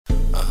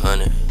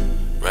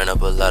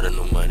up a lot of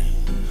new money.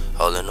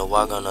 Holding the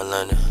walk on the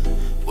London.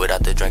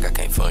 Without the drink, I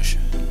can't function.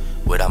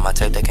 Without my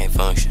tape, they can't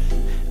function.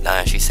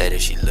 Lying, she say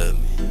that she love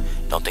me.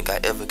 Don't think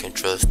I ever can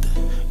trust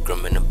her.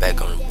 Grum in the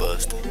back on the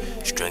buster.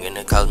 Stringing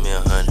it cost me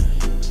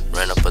 100.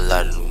 Ran up a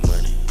lot of new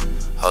money.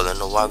 Holding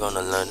the walk on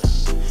the London.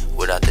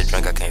 Without the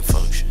drink, I can't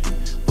function.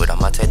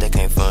 Without my tape, they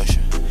can't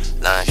function.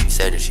 Lying, she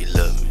say that she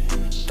love me.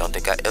 Don't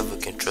think I ever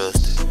can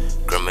trust her.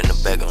 Grum in the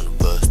back on the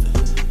buster.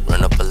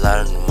 Run up a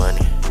lot of new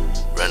money.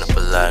 Run up a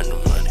lot of new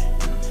money.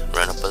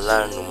 Run up a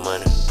lot of new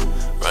money.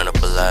 Run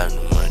up a lot of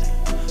new money.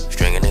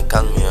 Stringing it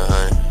cost me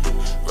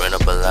 100. Run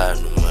up a lot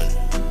of new money.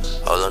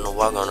 Hold on the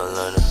walk on the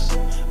London.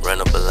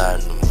 Run up a lot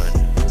of new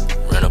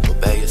money. Ran up a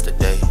bag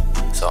yesterday,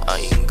 so I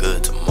ain't eating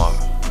good tomorrow.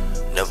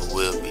 Never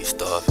will be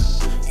starving.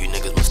 You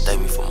niggas mistake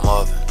me for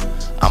Marvin.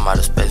 I'm out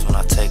of space when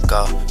I take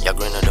off. Y'all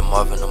greener than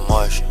Marvin the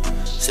Martian.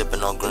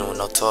 Sipping on green with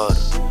no tartar.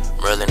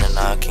 Merlin and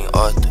I King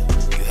Arthur.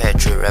 You had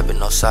trip rapping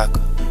no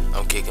soccer.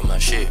 I'm kicking my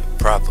shit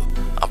proper.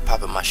 I'm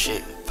popping my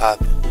shit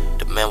popping.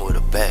 The man with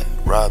a bat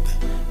robbing.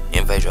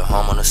 Invade your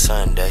home on a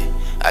Sunday.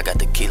 I got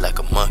the key like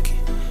a monkey.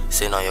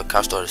 Sitting on your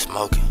couch started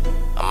smoking.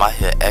 I'm out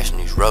here ashing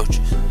these roaches.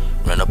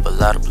 Ran up a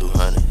lot of blue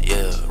hunters,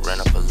 yeah. Ran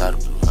up a lot of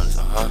blue hunters,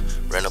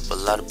 Ran up a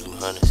lot of blue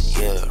hunters,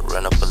 yeah.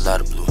 Ran up a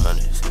lot of blue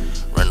hunters.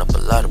 Ran up a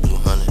lot of blue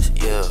hunters,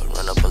 yeah.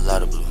 Ran up a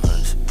lot of blue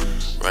hunters.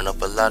 Ran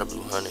up a lot of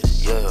blue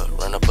hunters, yeah.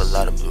 Ran up a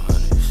lot of blue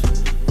hunters.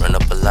 Ran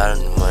up a lot of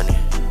new money.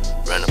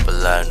 Ran up a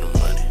lot of new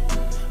money.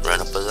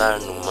 Ran up a lot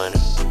of new money.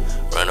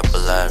 Ran up a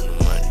lot of new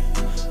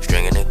money.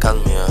 Stringing it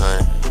cost me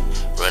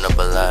 100. Ran up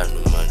a lot of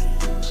new money.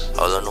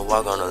 Hold on the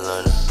walk on the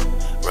London.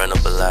 Ran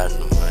up a lot of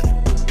new money.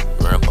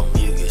 Run up on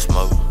me, you get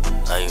smoked.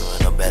 Now you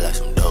in her bed like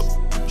some dope.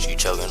 She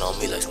choking on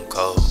me like some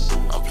cold.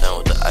 I'm playing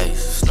with the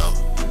ice, snow.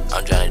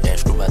 I'm trying to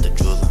dance, screw out the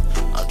jeweler.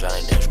 I'm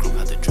trying to dance, screw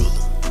out the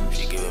jeweler.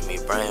 She giving me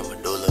brain,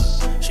 medulla.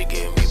 She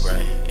giving me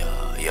brain,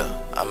 yeah.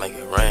 I make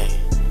it rain.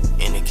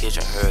 In the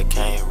kitchen,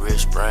 hurricane,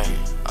 wrist sprain.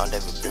 I'm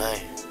never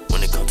playing.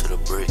 When it come to the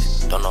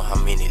bricks, don't know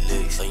how many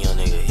licks a young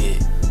nigga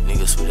hit.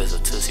 Nigga sweet as a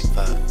Tootsie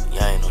Pop.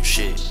 Y'all ain't no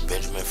shit.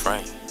 Benjamin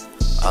Franklin.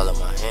 All in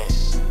my hand,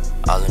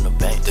 all in the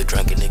bank. The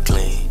drink and it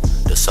clean,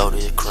 the soda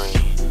is cream.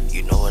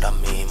 You know what I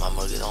mean, my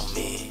mug is on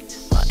me.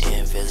 My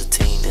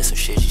N-Visitine, there's some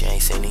shit you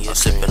ain't seen in your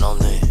dream. I'm sipping on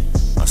lean,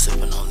 I'm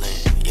sipping on lean.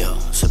 Yeah,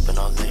 I'm sipping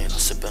on lean,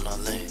 I'm sipping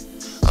on lean.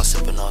 I'm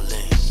sipping on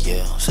lean,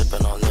 yeah, I'm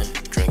sipping on lean.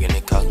 Drinking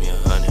it cost me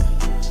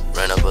 100.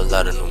 Ran up a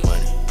lot of new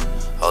money.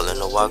 Holding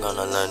the walk on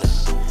the London.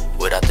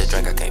 Without the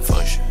drink, I can't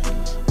function.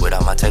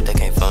 Without my tape, they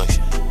can't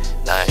function.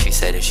 Lying, she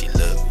say that she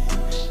love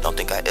me. Don't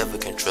think I ever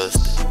can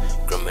trust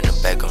her. Grum in the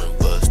back on the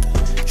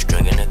buster.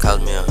 Stringing it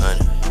cost me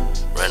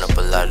 100. Ran up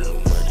a lot of new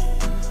money.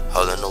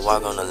 Holding the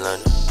walk on the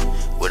London.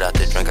 Without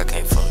the drink, I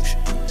can't function.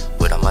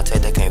 Without my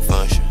tape, they can't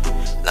function.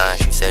 Lying,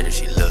 she said that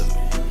she love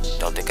me.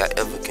 Don't think I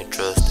ever can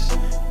trust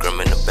her.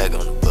 Grum in the back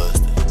on the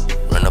buster.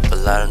 Run up a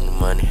lot of new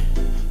money.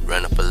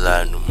 Run up a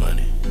lot of new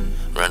money.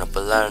 Run up a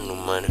lot of new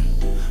money.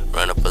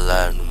 Run up a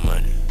lot of new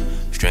money.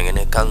 Stringing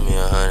it cost me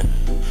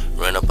 100.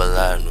 Run up a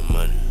lot of new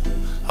money.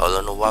 Hold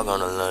on the walk on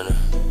the London.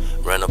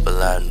 Run up a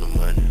lot of new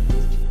money.